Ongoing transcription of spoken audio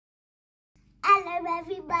Hello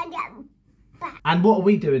everybody, I'm back. And what are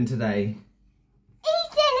we doing today?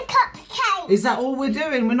 Eating a cupcake. Is that all we're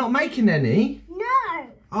doing? We're not making any? No.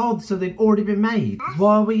 Oh, so they've already been made.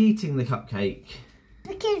 Why are we eating the cupcake?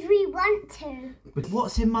 Because we want to. But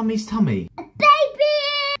what's in Mummy's tummy? A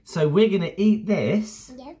baby! So we're going to eat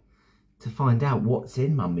this Yeah. to find out what's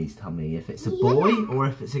in Mummy's tummy. If it's a boy or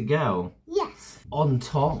if it's a girl. Yes. On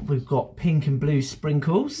top, we've got pink and blue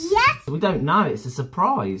sprinkles. Yes. We don't know. It's a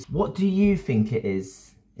surprise. What do you think it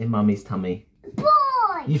is in Mummy's tummy? Boy!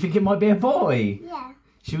 You think it might be a boy? Yeah.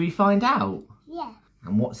 Should we find out? Yeah.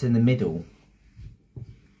 And what's in the middle?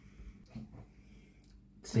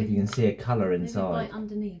 See if you can see a colour inside. Right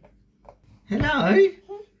underneath. Hello?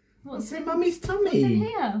 What's in Mummy's tummy? What's in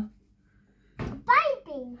here? A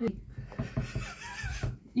baby.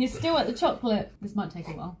 You're still at the chocolate. This might take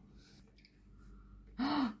a while.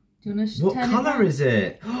 Do you want to What turn colour it is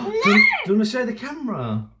it? Do you want to show the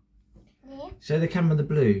camera? Yeah. Show the camera the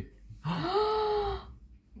blue.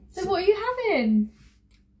 So what are you having?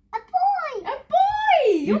 A boy. A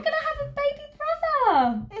boy! You're going to have a baby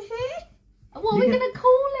brother. What are we You're going to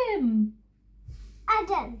call him?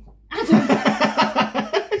 Adam.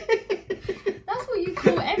 That's what you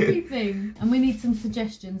call everything. And we need some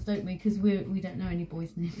suggestions, don't we? Because we don't know any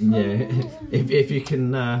boys' names. Yeah, if you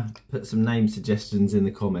can put some name suggestions in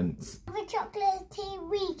the comments. Have a chocolatey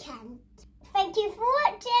weekend. Thank you for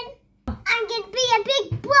watching. I'm going to be a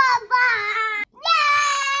big brother.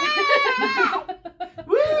 No!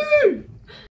 Woo!